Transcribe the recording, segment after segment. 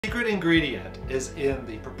Secret ingredient is in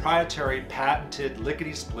the proprietary patented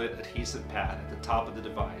Lickety split adhesive pad at the top of the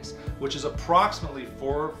device, which is approximately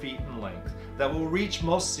 4 feet in length that will reach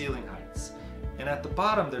most ceiling heights. And at the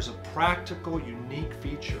bottom there's a practical, unique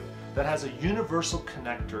feature that has a universal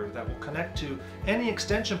connector that will connect to any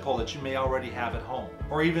extension pole that you may already have at home,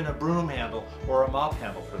 or even a broom handle or a mop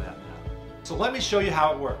handle for that matter. So let me show you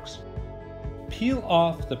how it works. Peel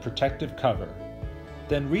off the protective cover.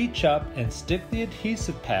 Then reach up and stick the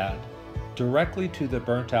adhesive pad directly to the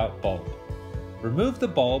burnt out bulb. Remove the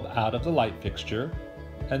bulb out of the light fixture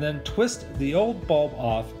and then twist the old bulb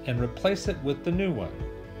off and replace it with the new one.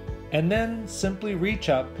 And then simply reach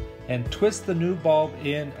up and twist the new bulb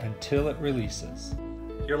in until it releases.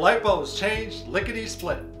 Your light bulb is changed, lickety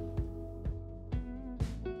split.